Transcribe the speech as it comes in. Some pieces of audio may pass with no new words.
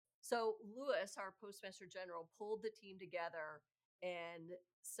So Lewis, our Postmaster General, pulled the team together and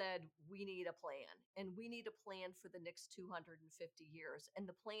said, we need a plan, and we need a plan for the next 250 years. And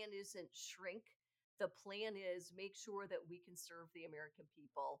the plan isn't shrink. The plan is make sure that we can serve the American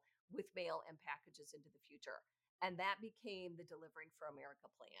people with mail and packages into the future. And that became the Delivering for America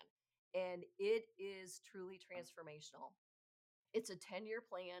plan. And it is truly transformational. It's a 10-year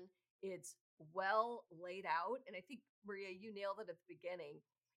plan. It's well laid out. And I think, Maria, you nailed it at the beginning.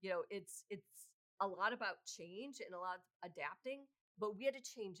 It's a lot about change and a lot of adapting, but we had to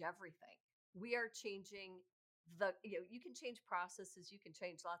change everything. We are changing you can change processes, you can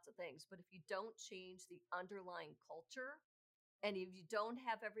change lots of things, but if you don't change the underlying culture and if you don't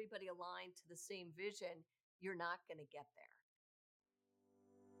have everybody aligned to the same vision, you're not going to get there.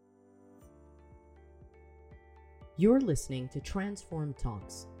 You're listening to Transform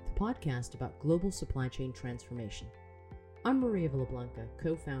Talks, the podcast about global supply chain transformation. I'm Maria Villablanca,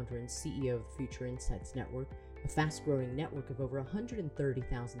 co-founder and CEO of the Future Insights Network, a fast-growing network of over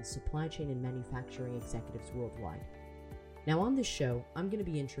 130,000 supply chain and manufacturing executives worldwide. Now on this show, I'm going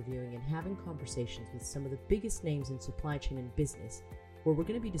to be interviewing and having conversations with some of the biggest names in supply chain and business, where we're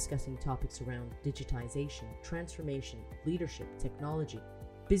going to be discussing topics around digitization, transformation, leadership, technology,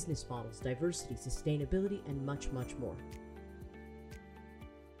 business models, diversity, sustainability, and much, much more.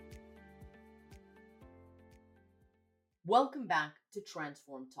 Welcome back to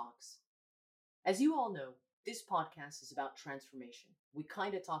Transform Talks. As you all know, this podcast is about transformation. We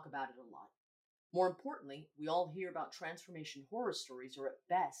kind of talk about it a lot. More importantly, we all hear about transformation horror stories, or at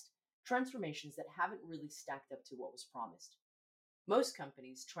best, transformations that haven't really stacked up to what was promised. Most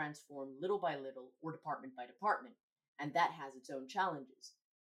companies transform little by little or department by department, and that has its own challenges.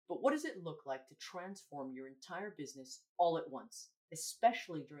 But what does it look like to transform your entire business all at once,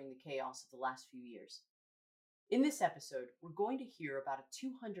 especially during the chaos of the last few years? In this episode, we're going to hear about a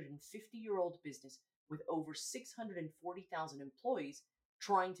 250-year-old business with over 640,000 employees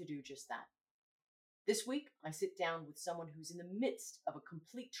trying to do just that. This week, I sit down with someone who's in the midst of a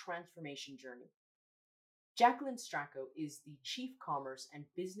complete transformation journey. Jacqueline Strako is the Chief Commerce and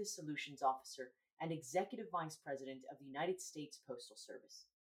Business Solutions Officer and Executive Vice President of the United States Postal Service.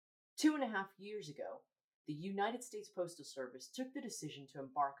 2.5 years ago, the United States Postal Service took the decision to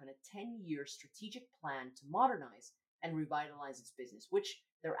embark on a 10-year strategic plan to modernize and revitalize its business, which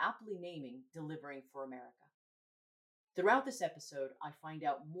they're aptly naming Delivering for America. Throughout this episode, I find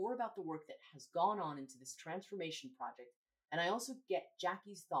out more about the work that has gone on into this transformation project, and I also get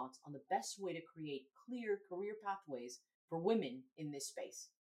Jackie's thoughts on the best way to create clear career pathways for women in this space.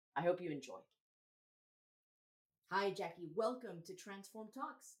 I hope you enjoy. Hi, Jackie. Welcome to Transform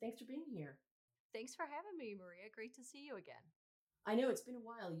Talks. Thanks for being here. Thanks for having me, Maria. Great to see you again. I know it's been a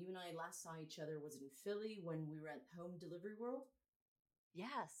while. You and I last saw each other, was it in Philly when we were at Home Delivery World?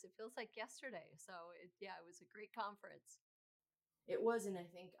 Yes, it feels like yesterday. So it was a great conference. It was, and I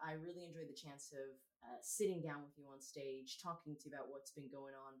think I really enjoyed the chance of sitting down with you on stage, talking to you about what's been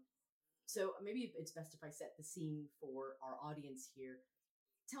going on. So maybe it's best if I set the scene for our audience here.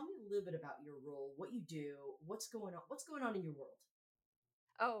 Tell me a little bit about your role, what you do, what's going on in your world.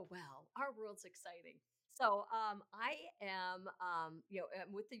 Oh, well, our world's exciting. So I am, I'm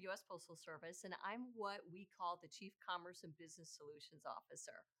with the U.S. Postal Service, and I'm what we call the Chief Commerce and Business Solutions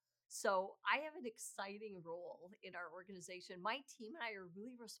Officer. So I have an exciting role in our organization. My team and I are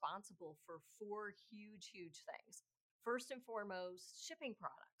really responsible for four huge, huge things. First and foremost, shipping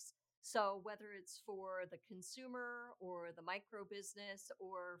products. So whether it's for the consumer or the micro business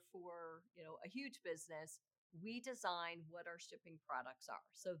or for, a huge business, we design what our shipping products are.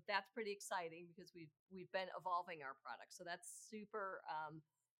 So that's pretty exciting because we've been evolving our products. So that's super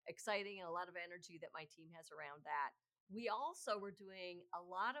exciting and a lot of energy that my team has around that. We also were doing a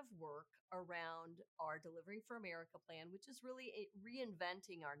lot of work around our Delivering for America plan, which is really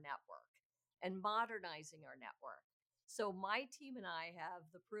reinventing our network and modernizing our network. So my team and I have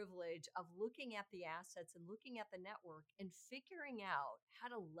the privilege of looking at the assets and looking at the network and figuring out how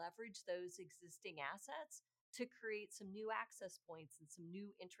to leverage those existing assets to create some new access points and some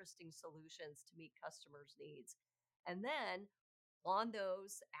new interesting solutions to meet customers' needs. And then on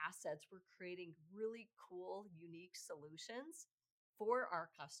those assets, we're creating really cool, unique solutions for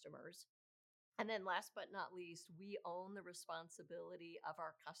our customers. And then last but not least, we own the responsibility of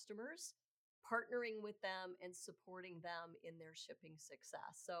our customers, partnering with them and supporting them in their shipping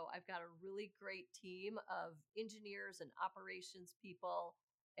success. So I've got a really great team of engineers and operations people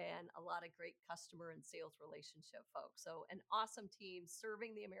and a lot of great customer and sales relationship folks. So an awesome team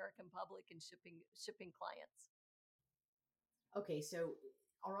serving the American public and shipping clients. Okay, so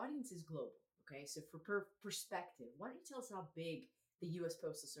our audience is global. Okay, so for perspective, why don't you tell us how big the U.S.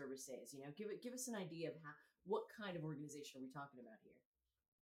 Postal Service is? Give us an idea of what kind of organization are we talking about here?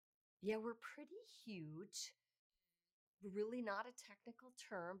 Yeah, we're pretty huge. Really not a technical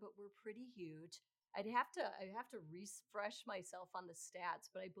term, but we're pretty huge. I'd have to refresh myself on the stats,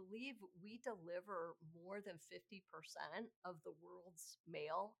 but I believe we deliver more than 50% of the world's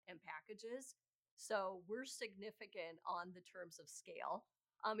mail and packages. So we're significant on the terms of scale.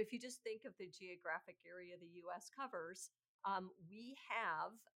 If you just think of the geographic area the US covers, we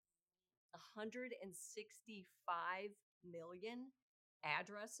have 165 million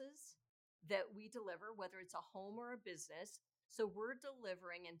addresses that we deliver, whether it's a home or a business. So we're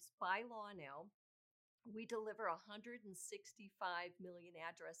delivering, and by law now, we deliver 165 million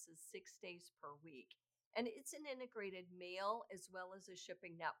addresses 6 days per week. And it's an integrated mail as well as a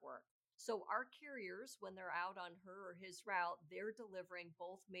shipping network. So our carriers, when they're out on her or his route, they're delivering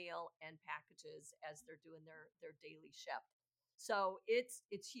both mail and packages as they're doing their daily shift. So it's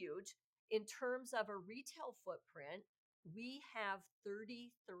huge. In terms of a retail footprint, we have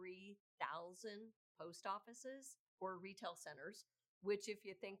 33,000 post offices or retail centers, which if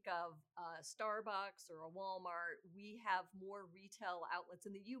you think of Starbucks or a Walmart, we have more retail outlets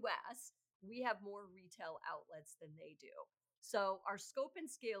in the US. We have more retail outlets than they do. So our scope and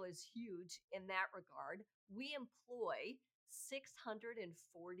scale is huge in that regard. We employ 640,000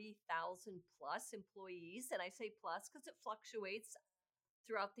 plus employees. And I say plus because it fluctuates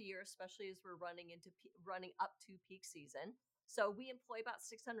throughout the year, especially as we're running up to peak season. So we employ about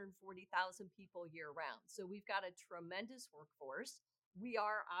 640,000 people year round. So we've got a tremendous workforce. We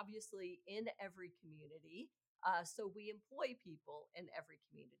are obviously in every community. So we employ people in every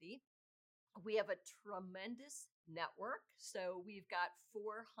community. We have a tremendous network. So we've got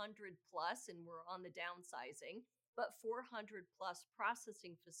 400 plus, and we're on the downsizing, but 400 plus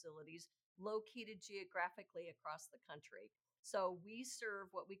processing facilities located geographically across the country. So we serve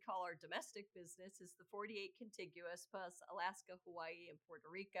what we call our domestic business is the 48 contiguous plus Alaska, Hawaii, and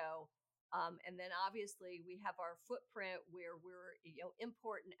Puerto Rico. And then obviously we have our footprint where we're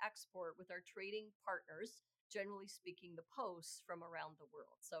import and export with our trading partners, generally speaking, the posts from around the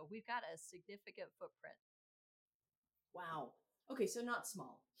world. So we've got a significant footprint. Wow. Okay, so not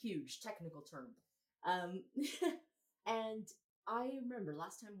small, huge technical term. Um, and I remember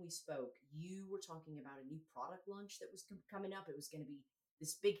last time we spoke, you were talking about a new product launch that was coming up. It was going to be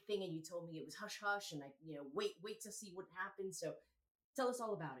this big thing, and you told me it was hush hush, and wait to see what happens. So tell us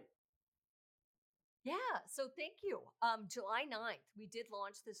all about it. Yeah, so thank you. July 9th, we did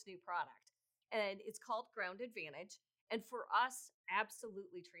launch this new product, and it's called Ground Advantage. And for us,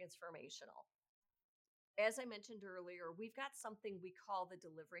 absolutely transformational. As I mentioned earlier, we've got something we call the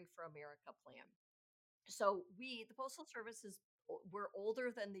Delivering for America plan. So the Postal Service we're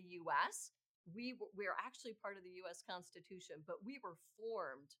older than the US. We're actually part of the US Constitution, but we were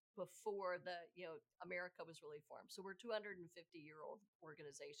formed before America was really formed. So we're 250-year-old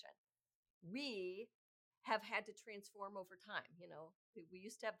organization. We have had to transform over time. We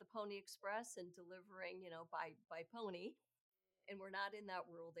used to have the Pony Express and delivering, by pony, and we're not in that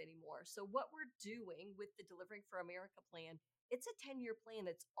world anymore. So what we're doing with the Delivering for America plan, it's a 10-year plan.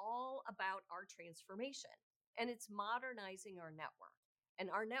 It's all about our transformation, and it's modernizing our network. And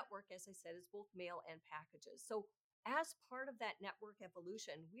our network, as I said, is both mail and packages. So as part of that network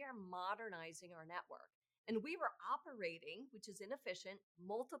evolution, we are modernizing our network. And we were operating, which is inefficient,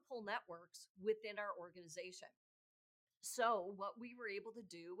 multiple networks within our organization. So, what we were able to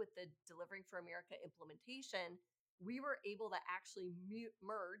do with the Delivering for America implementation, we were able to actually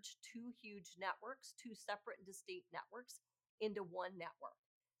merge two huge networks, two separate and distinct networks into one network.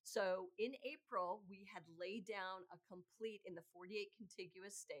 So, in April, we had laid down in the 48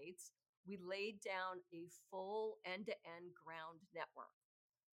 contiguous states, we laid down a full end to end ground network.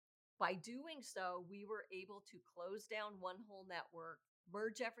 By doing so, we were able to close down one whole network,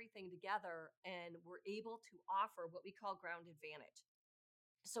 merge everything together, and we're able to offer what we call Ground Advantage.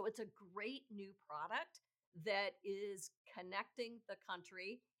 So it's a great new product that is connecting the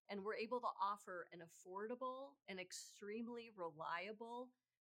country, and we're able to offer an affordable and extremely reliable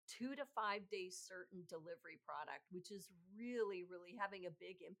 2 to 5 days certain delivery product, which is really, really having a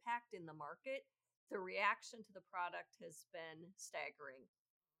big impact in the market. The reaction to the product has been staggering.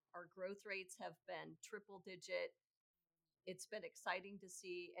 Our growth rates have been triple digit. It's been exciting to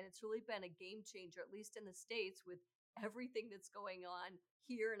see, and it's really been a game changer, at least in the States, with everything that's going on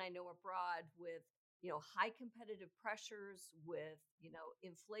here and I know abroad with high competitive pressures, with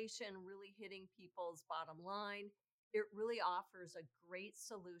inflation really hitting people's bottom line. It really offers a great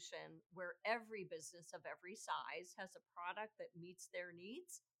solution where every business of every size has a product that meets their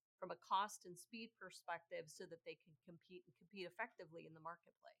needs from a cost and speed perspective so that they can compete and compete effectively in the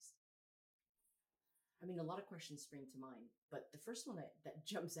marketplace. I mean, a lot of questions spring to mind, but the first one that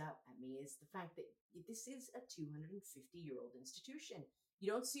jumps out at me is the fact that this is a 250-year-old institution. You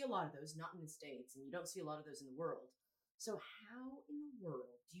don't see a lot of those, not in the States, and you don't see a lot of those in the world. So, how in the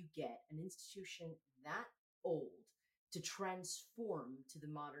world do you get an institution that old to transform to the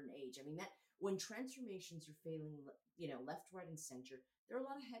modern age? I mean, that when transformations are failing, left, right, and center, there are a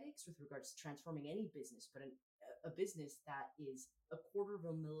lot of headaches with regards to transforming any business, but a business that is a quarter of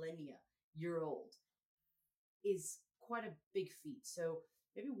a millennia year old is quite a big feat. So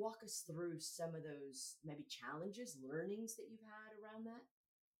maybe walk us through some of those maybe challenges, learnings that you've had around that.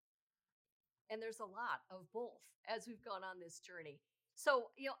 And there's a lot of both as we've gone on this journey. So,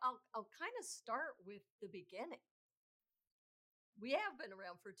 I'll kind of start with the beginning. We have been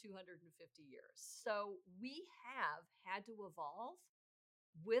around for 250 years. So, we have had to evolve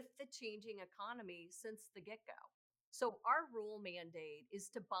with the changing economy since the get go. So, our rule mandate is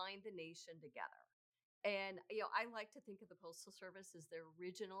to bind the nation together. And, I like to think of the Postal Service as their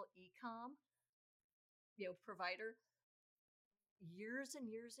original e-com, provider. Years and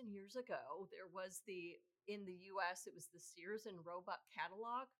years and years ago, there was in the US, it was the Sears and Roebuck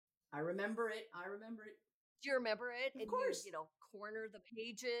catalog. I remember it. I remember it. Do you remember it? Of And you, course. corner the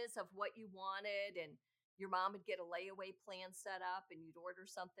pages of what you wanted, and your mom would get a layaway plan set up, and you'd order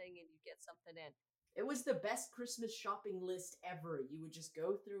something and you'd get something in. It was the best Christmas shopping list ever. You would just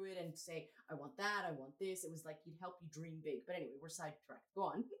go through it and say, I want that, I want this. It was like you'd help you dream big. But anyway, we're sidetracked.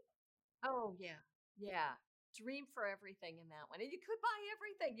 Go on. Oh, yeah. Yeah. Dream for everything in that one. And you could buy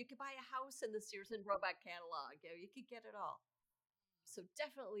everything. You could buy a house in the Sears and Roebuck catalog. You could get it all. So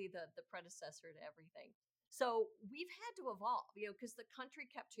definitely the predecessor to everything. So we've had to evolve, because the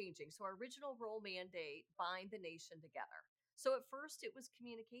country kept changing. So our original role mandate, bind the nation together. So at first it was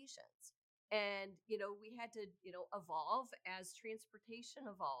communications. And, we had to, evolve as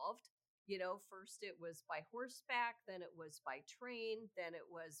transportation evolved. First it was by horseback, then it was by train, then it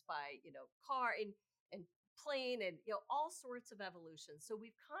was by, car and plane and, all sorts of evolutions. So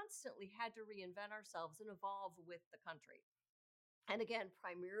we've constantly had to reinvent ourselves and evolve with the country. And again,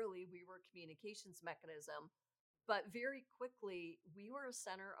 primarily we were a communications mechanism, but very quickly we were a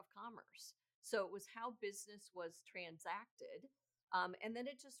center of commerce. So it was how business was transacted. And then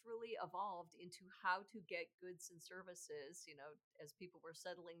it just really evolved into how to get goods and services, as people were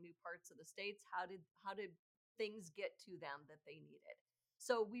settling new parts of the states, how did things get to them that they needed.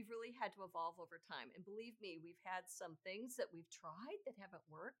 So we've really had to evolve over time. And believe me, we've had some things that we've tried that haven't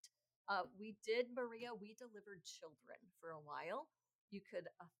worked. Maria, we delivered children for a while. You could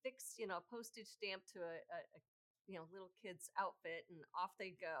affix, a postage stamp to a little kid's outfit and off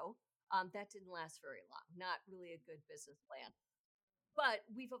they'd go. That didn't last very long. Not really a good business plan. But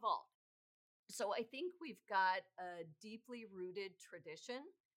we've evolved. So I think we've got a deeply rooted tradition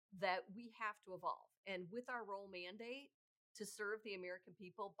that we have to evolve. And with our role mandate to serve the American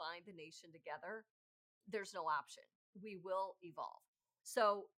people, bind the nation together, there's no option. We will evolve.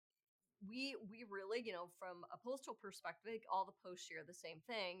 So we really, from a postal perspective, all the posts share the same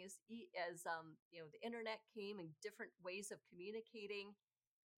thing. As the internet came and different ways of communicating,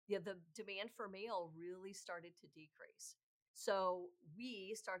 the demand for mail really started to decrease. So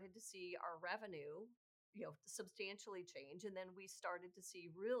we started to see our revenue, substantially change, and then we started to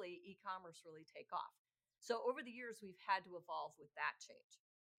see really e-commerce really take off. So over the years, we've had to evolve with that change.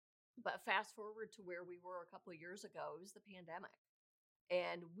 But fast forward to where we were a couple of years ago, it was the pandemic.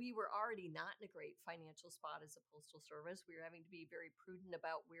 And we were already not in a great financial spot as a postal service. We were having to be very prudent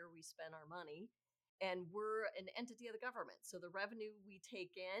about where we spend our money. And we're an entity of the government. So the revenue we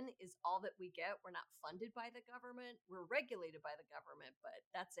take in is all that we get. We're not funded by the government. We're regulated by the government, but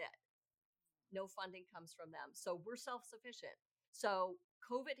that's it. No funding comes from them. So we're self sufficient. So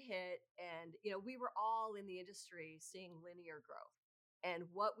COVID hit, and we were all in the industry seeing linear growth. And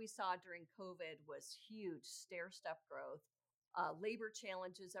what we saw during COVID was huge stair step growth, labor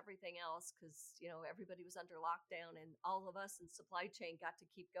challenges, everything else, because everybody was under lockdown, and all of us in supply chain got to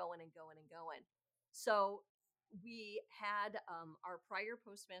keep going and going and going. So we had our prior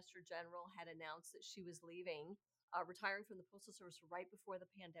postmaster general had announced that she was leaving, retiring from the postal service right before the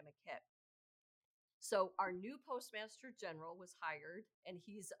pandemic hit. So our new postmaster general was hired, and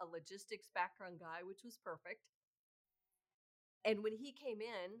he's a logistics background guy, which was perfect. And when he came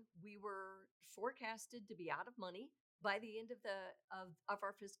in, we were forecasted to be out of money by the end of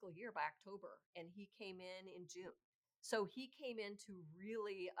our fiscal year, by October, and he came in June. So he came into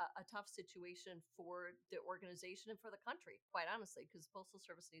really a tough situation for the organization and for the country, quite honestly, because the Postal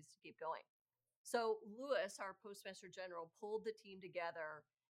Service needs to keep going. So Lewis, our postmaster general, pulled the team together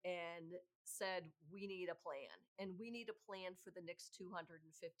and said, we need a plan, and we need a plan for the next 250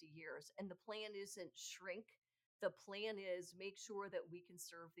 years. And the plan isn't shrink. The plan is make sure that we can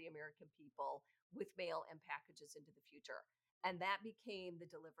serve the American people with mail and packages into the future. And that became the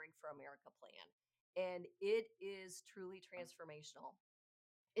Delivering for America plan. And it is truly transformational.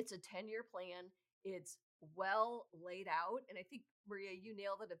 It's a 10-year plan. It's well laid out, and I think, Maria, you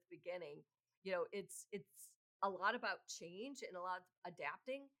nailed it at the beginning. It's a lot about change and a lot of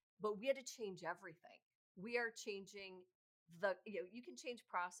adapting, but we had to change everything. We are changing you can change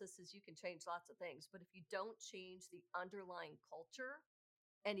processes, you can change lots of things, but if you don't change the underlying culture,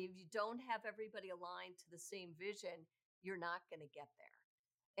 and if you don't have everybody aligned to the same vision, you're not going to get there.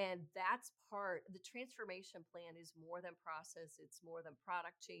 And that's part the transformation plan is more than process, it's more than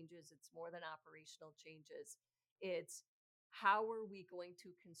product changes, it's more than operational changes. It's how are we going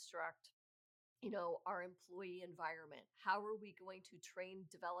to construct our employee environment? How are we going to train,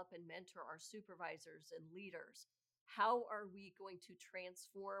 develop, and mentor our supervisors and leaders? How are we going to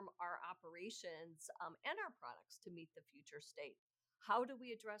transform our operations and our products to meet the future state? How do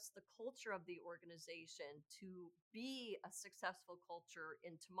we address the culture of the organization to be a successful culture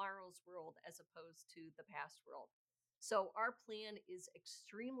in tomorrow's world as opposed to the past world? So, our plan is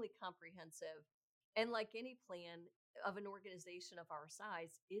extremely comprehensive. And like any plan, of an organization of our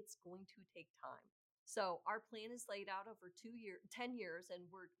size, it's going to take time. So our plan is laid out over 10 years, and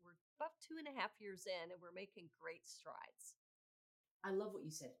we're about 2.5 years in, and we're making great strides. I love what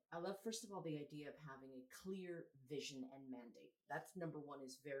you said. I love, first of all, the idea of having a clear vision and mandate. That's number one,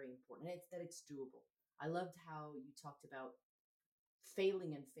 is very important. And it's that it's doable. I loved how you talked about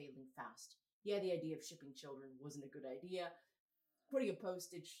failing and failing fast. Yeah, the idea of shipping children wasn't a good idea. Putting a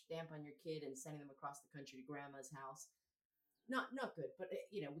postage stamp on your kid and sending them across the country to grandma's house, not good. But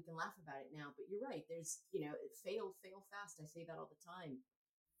we can laugh about it now. But you're right. There's fail fast. I say that all the time.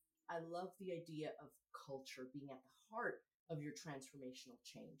 I love the idea of culture being at the heart of your transformational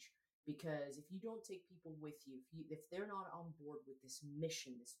change, because if you don't take people with you, if they're not on board with this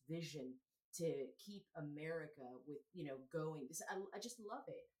mission, this vision to keep America with going, this I just love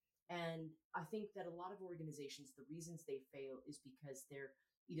it. And I think that a lot of organizations, the reasons they fail is because they're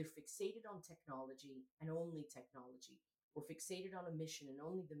either fixated on technology and only technology, or fixated on a mission and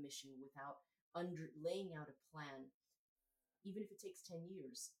only the mission, without laying out a plan, even if it takes 10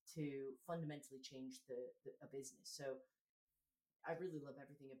 years to fundamentally change a business. So I really love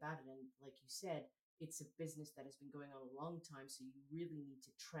everything about it. And like you said, it's a business that has been going on a long time. So you really need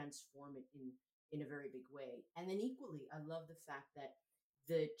to transform it in a very big way. And then equally, I love the fact that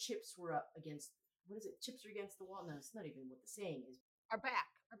the chips were up against, what is it? Chips are against the wall. No, it's not even what the saying is. Our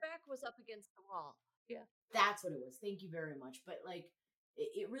back was up against the wall. Yeah. That's what it was. Thank you very much. But like,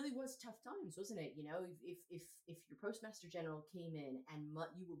 it really was tough times, wasn't it? If your postmaster general came in and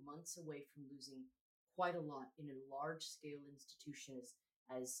you were months away from losing quite a lot in a large scale institution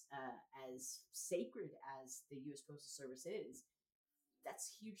as sacred as the U.S. Postal Service is,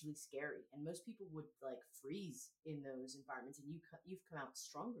 that's hugely scary. And most people would like freeze in those environments. And you've come out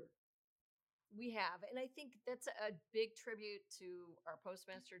stronger. We have. And I think that's a big tribute to our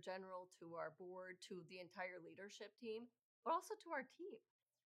postmaster general, to our board, to the entire leadership team, but also to our team.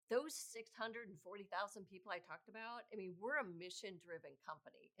 Those 640,000 people I talked about, I mean, we're a mission driven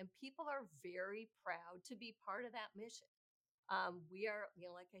company, and people are very proud to be part of that mission. We are,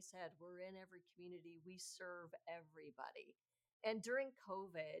 like I said, we're in every community, we serve everybody. And during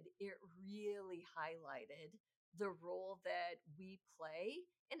COVID, it really highlighted the role that we play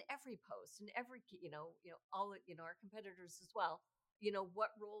in every post, in every, all, our competitors as well,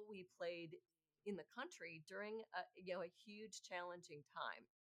 what role we played in the country during a huge challenging time.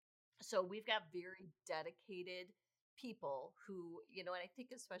 So we've got very dedicated people who, and I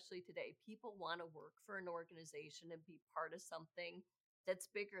think especially today, people want to work for an organization and be part of something that's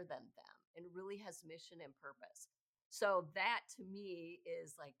bigger than them and really has mission and purpose. So that to me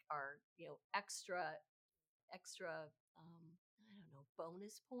is like our, extra I don't know,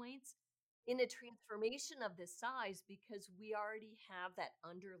 bonus points in a transformation of this size, because we already have that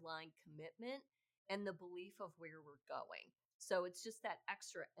underlying commitment and the belief of where we're going. So it's just that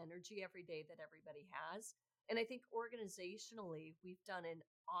extra energy every day that everybody has. And I think organizationally, we've done an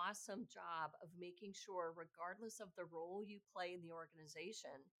awesome job of making sure, regardless of the role you play in the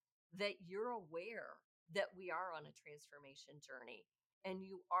organization, that you're aware that we are on a transformation journey, and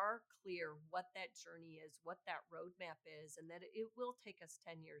you are clear what that journey is, what that roadmap is, and that it will take us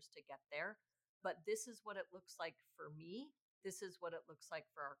 10 years to get there. But this is what it looks like for me. This is what it looks like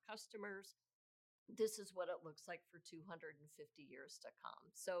for our customers. This is what it looks like for 250 years to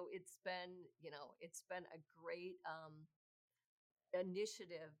come. So it's been a great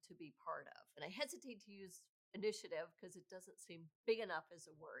initiative to be part of. And I hesitate to use initiative because it doesn't seem big enough as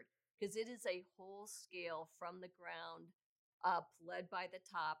a word, because it is a whole scale from the ground up, led by the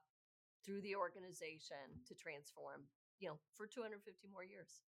top through the organization to transform, for 250 more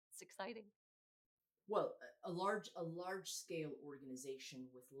years. It's exciting. Well, a large scale organization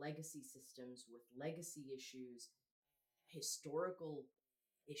with legacy systems, with legacy issues, historical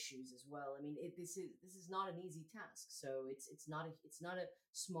issues as well. I mean, this is not an easy task. So it's not a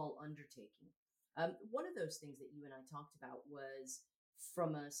small undertaking. One of those things that you and I talked about was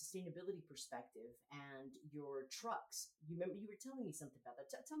from a sustainability perspective and your trucks. You remember you were telling me something about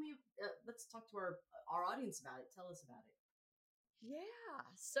that. Tell me. Let's talk to our audience about it. Tell us about it. Yeah.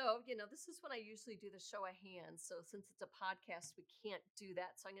 So, this is when I usually do the show of hands. So, since it's a podcast, we can't do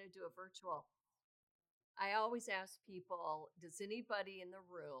that. So, I'm going to do a virtual. I always ask people, does anybody in the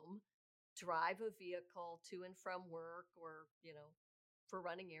room drive a vehicle to and from work, or, for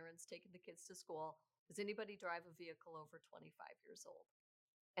running errands, taking the kids to school? Does anybody drive a vehicle over 25 years old?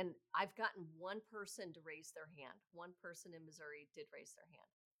 And I've gotten one person to raise their hand. One person in Missouri did raise their hand.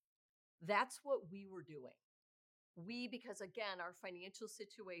 That's what we were doing. Because again, our financial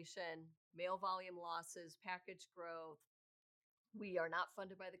situation, mail volume losses, package growth, we are not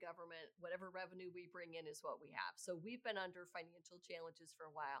funded by the government. Whatever revenue we bring in is what we have. So we've been under financial challenges for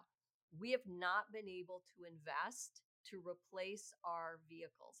a while. We have not been able to invest to replace our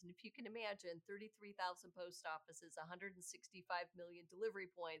vehicles. And if you can imagine, 33,000 post offices, 165 million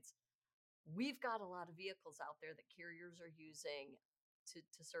delivery points, we've got a lot of vehicles out there that carriers are using to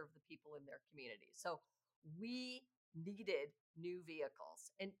serve the people in their communities. So we needed new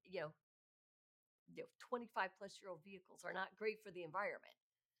vehicles. And 25 plus year old vehicles are not great for the environment.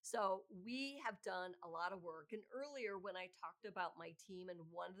 So we have done a lot of work. And earlier, when I talked about my team, and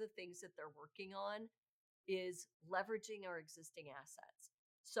one of the things that they're working on is leveraging our existing assets.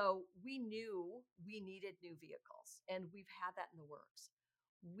 So we knew we needed new vehicles, and we've had that in the works.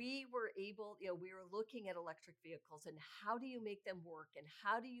 We were looking at electric vehicles and how do you make them work, and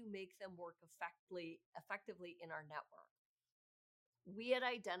how do you make them work effectively in our network. We had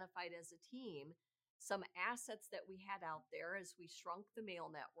identified as a team some assets that we had out there as we shrunk the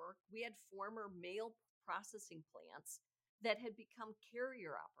mail network. We had former mail processing plants that had become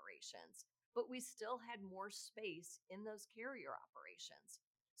carrier operations, but we still had more space in those carrier operations.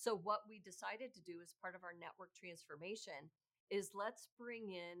 So, what we decided to do as part of our network transformation is let's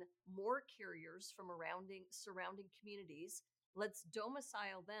bring in more carriers from surrounding communities. Let's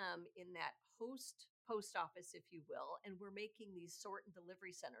domicile them in that host post office, if you will. And we're making these sort and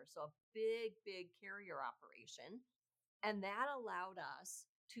delivery centers. So a big, big carrier operation. And that allowed us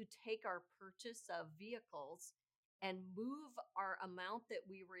to take our purchase of vehicles and move our amount that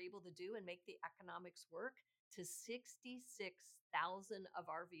we were able to do and make the economics work to 66,000 of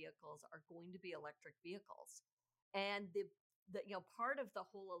our vehicles are going to be electric vehicles. And the part of the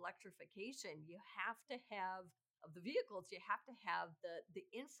whole electrification, you have to have of the vehicles, you have to have the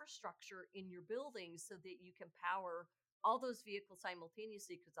infrastructure in your buildings so that you can power all those vehicles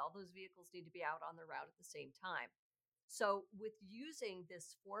simultaneously, because all those vehicles need to be out on the route at the same time. So with using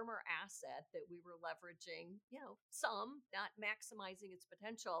this former asset that we were leveraging, some, not maximizing its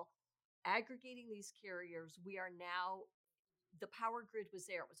potential, aggregating these carriers, we are now, the power grid was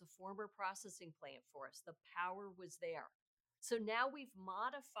there. It was a former processing plant for us. The power was there. So now we've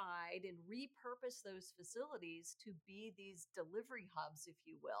modified and repurposed those facilities to be these delivery hubs, if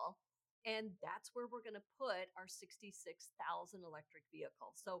you will. And that's where we're going to put our 66,000 electric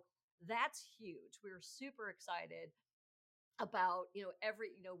vehicles. So that's huge. We're super excited about, we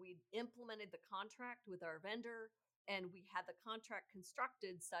implemented the contract with our vendor, and we had the contract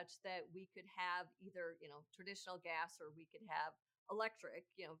constructed such that we could have either, traditional gas, or we could have electric,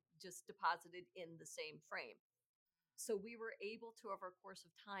 just deposited in the same frame. So we were able to, over a course of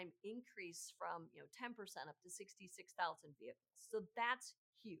time, increase from 10% up to 66,000 vehicles. So that's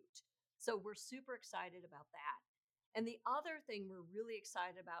huge. So we're super excited about that. And the other thing we're really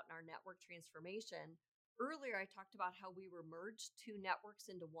excited about in our network transformation, earlier I talked about how we were merged two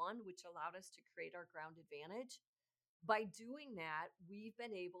networks into one, which allowed us to create our ground advantage. By doing that, we've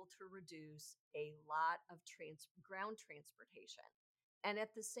been able to reduce a lot of ground transportation. And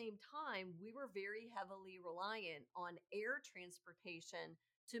at the same time, we were very heavily reliant on air transportation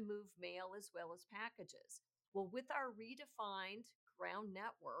to move mail as well as packages. Well, with our redefined ground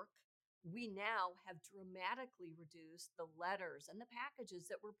network, we now have dramatically reduced the letters and the packages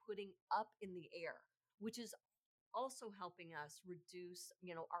that we're putting up in the air, which is also helping us reduce,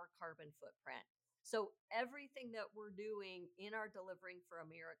 our carbon footprint. So everything that we're doing in our Delivering for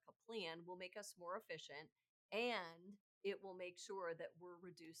America plan will make us more efficient and it will make sure that we're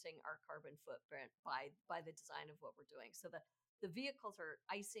reducing our carbon footprint by the design of what we're doing. So the vehicles are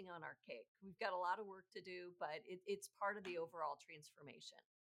icing on our cake. We've got a lot of work to do, but it's part of the overall transformation.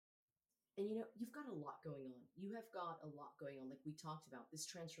 And you've got a lot going on. You have got a lot going on. Like we talked about, this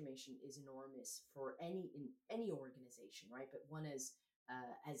transformation is enormous for any organization, right? But one as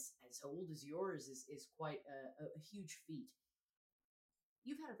old as yours is quite a huge feat.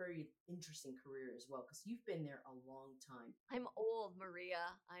 You've had a very interesting career as well because you've been there a long time. I'm old,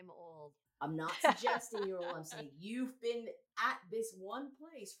 Maria. I'm old. I'm not suggesting you're old. I'm saying you've been at this one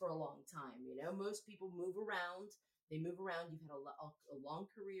place for a long time. Most people move around. They move around. You've had a long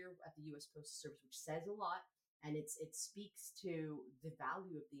career at the U.S. Postal Service, which says a lot, and it speaks to the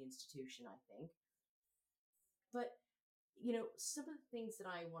value of the institution, I think. But some of the things that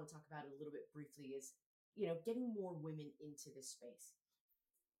I want to talk about a little bit briefly is getting more women into this space.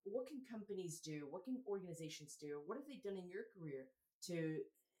 What can companies do? What can organizations do? What have they done in your career to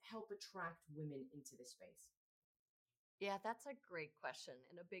help attract women into this space? Yeah, that's a great question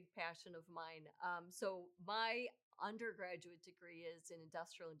and a big passion of mine. So my undergraduate degree is in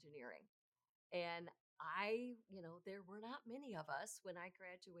industrial engineering. And there were not many of us when I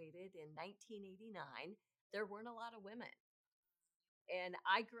graduated in 1989. There weren't a lot of women. And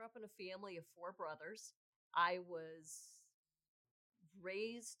I grew up in a family of four brothers. I was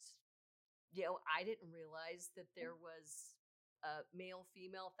raised, I didn't realize that there was a male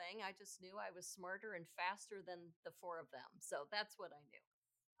female thing. I just knew I was smarter and faster than the four of them. So that's what I knew.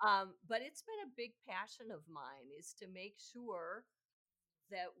 But it's been a big passion of mine is to make sure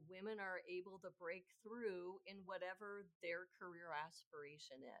that women are able to break through in whatever their career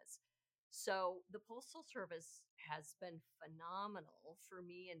aspiration is. So the Postal Service has been phenomenal for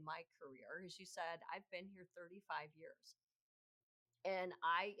me in my career. As you said, I've been here 35 years. And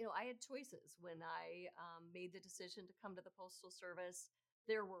I had choices when I made the decision to come to the Postal Service.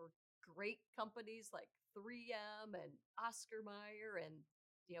 There were great companies like 3M and Oscar Mayer and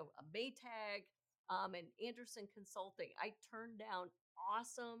a Maytag and Anderson Consulting. I turned down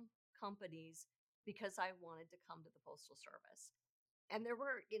awesome companies because I wanted to come to the Postal Service. And there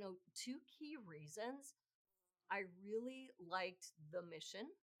were, two key reasons. I really liked the mission.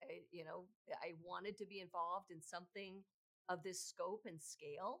 I wanted to be involved in something of this scope and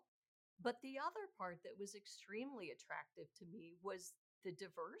scale. But the other part that was extremely attractive to me was the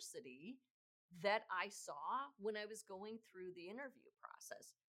diversity that I saw when I was going through the interview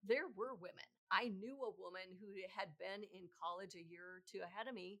process. There were women. I knew a woman who had been in college a year or two ahead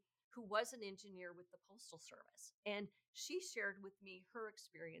of me who was an engineer with the Postal Service. And she shared with me her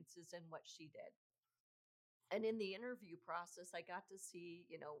experiences and what she did. And in the interview process, I got to see,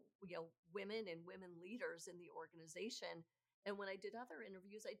 women and women leaders in the organization. And when I did other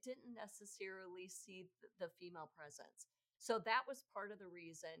interviews, I didn't necessarily see the female presence. So that was part of the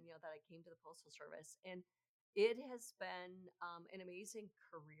reason, that I came to the Postal Service. And it has been an amazing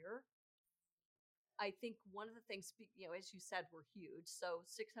career. I think one of the things, as you said, we're huge. So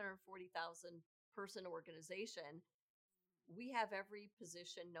 640,000 person organization, we have every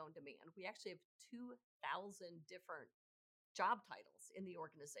position known to man. We actually have 2,000 different job titles in the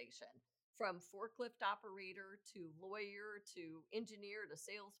organization, from forklift operator to lawyer to engineer to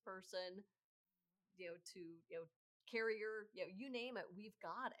salesperson, to carrier, you name it, we've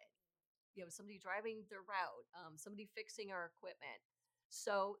got it. Somebody driving the route, somebody fixing our equipment.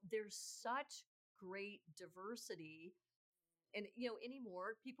 So there's such great diversity. And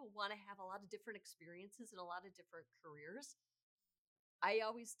anymore people want to have a lot of different experiences and a lot of different careers. I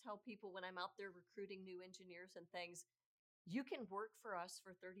always tell people when I'm out there recruiting new engineers and things, you can work for us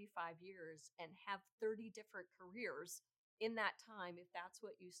for 35 years and have 30 different careers in that time if that's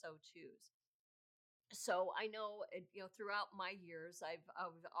what you so choose. So I know, throughout my years, I've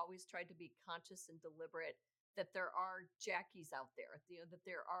always tried to be conscious and deliberate that there are Jackies out there, that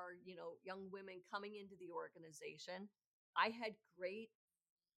there are, young women coming into the organization. I had great,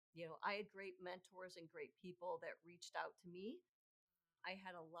 I had great mentors and great people that reached out to me. I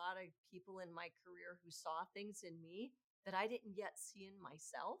had a lot of people in my career who saw things in me that I didn't yet see in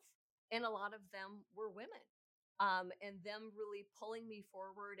myself. And a lot of them were women. And them really pulling me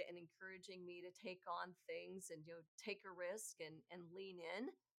forward and encouraging me to take on things and take a risk and lean in.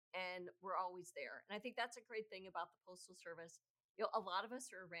 And we're always there. And I think that's a great thing about the Postal Service. A lot of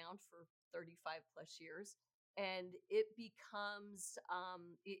us are around for 35 plus years, and it becomes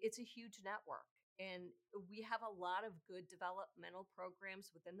it's a huge network. And we have a lot of good developmental programs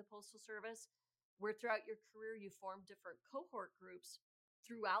within the Postal Service where throughout your career you form different cohort groups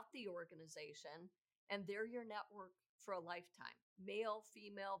throughout the organization, and they're your network for a lifetime. Male,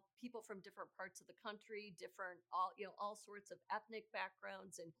 female, people from different parts of the country, different all sorts of ethnic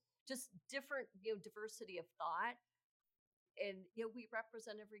backgrounds and just different, diversity of thought. And we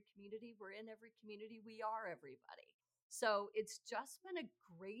represent every community. We're in every community. We are everybody. So it's just been a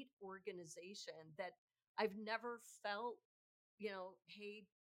great organization that I've never felt, hey,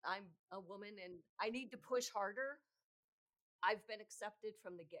 I'm a woman and I need to push harder. I've been accepted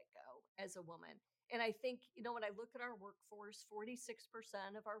from the get go as a woman. And I think, when I look at our workforce,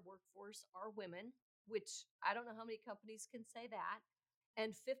 46% of our workforce are women, which I don't know how many companies can say that.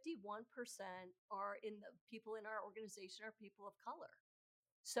 And 51% are in the people in our organization are people of color.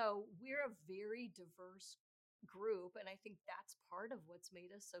 So we're a very diverse group. And I think that's part of what's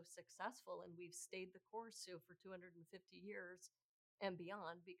made us so successful. And we've stayed the course for 250 years and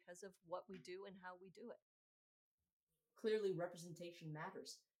beyond because of what we do and how we do it. Clearly, representation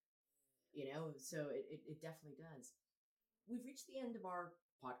matters, so it definitely does. We've reached the end of our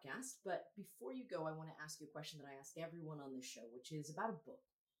podcast, but before you go, I want to ask you a question that I ask everyone on this show, which is about a book.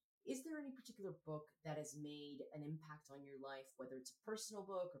 Is there any particular book that has made an impact on your life, whether it's a personal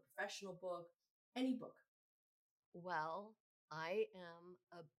book, a professional book, any book? Well, I am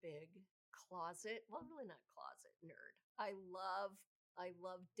a big really not closet nerd. I love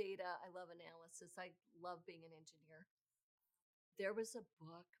data, I love analysis, I love being an engineer. There was a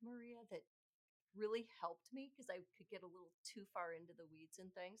book, Maria, that really helped me because I could get a little too far into the weeds and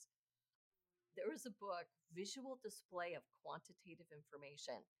things. There was a book, Visual Display of Quantitative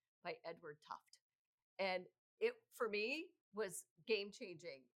Information by Edward Tufte. And it, for me, was game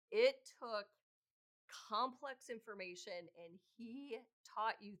changing. It took complex information and he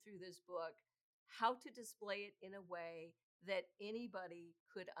taught you through this book how to display it in a way that anybody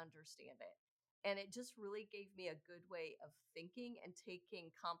could understand it. And it just really gave me a good way of thinking and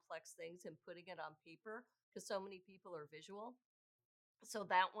taking complex things and putting it on paper because so many people are visual. So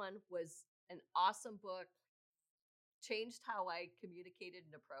that one was an awesome book, changed how I communicated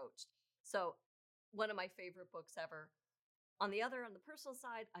and approached. So one of my favorite books ever. On the personal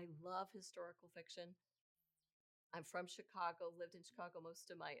side, I love historical fiction. I'm from Chicago, lived in Chicago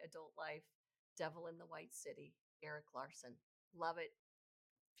most of my adult life. Devil in the White City, Eric Larson. Love it.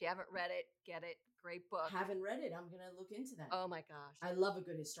 If you haven't read it, get it. Great book. Haven't read it. I'm going to look into that. Oh my gosh. I love a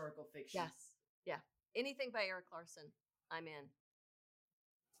good historical fiction. Yes. Yeah. Anything by Eric Larson, I'm in.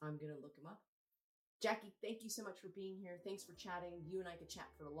 I'm going to look him up. Jackie, thank you so much for being here. Thanks for chatting. You and I could chat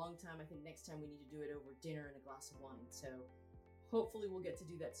for a long time. I think next time we need to do it over dinner and a glass of wine. So hopefully we'll get to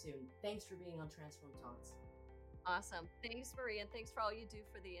do that soon. Thanks for being on Transform Talks. Awesome. Thanks, Maria, and thanks for all you do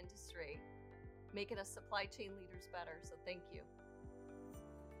for the industry, making us supply chain leaders better. So thank you.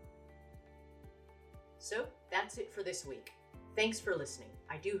 So that's it for this week. Thanks for listening.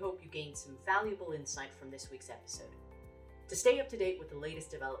 I do hope you gained some valuable insight from this week's episode. To stay up to date with the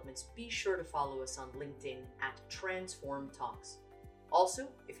latest developments, be sure to follow us on LinkedIn at Transform Talks. Also,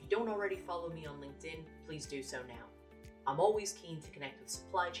 if you don't already follow me on LinkedIn, please do so now. I'm always keen to connect with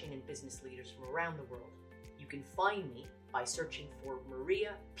supply chain and business leaders from around the world. You can find me by searching for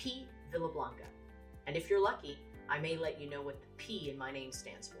Maria P. Villablanca. And if you're lucky, I may let you know what the P in my name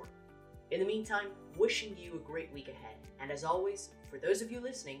stands for. In the meantime, wishing you a great week ahead. And as always, for those of you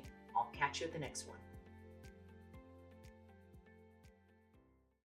listening, I'll catch you at the next one.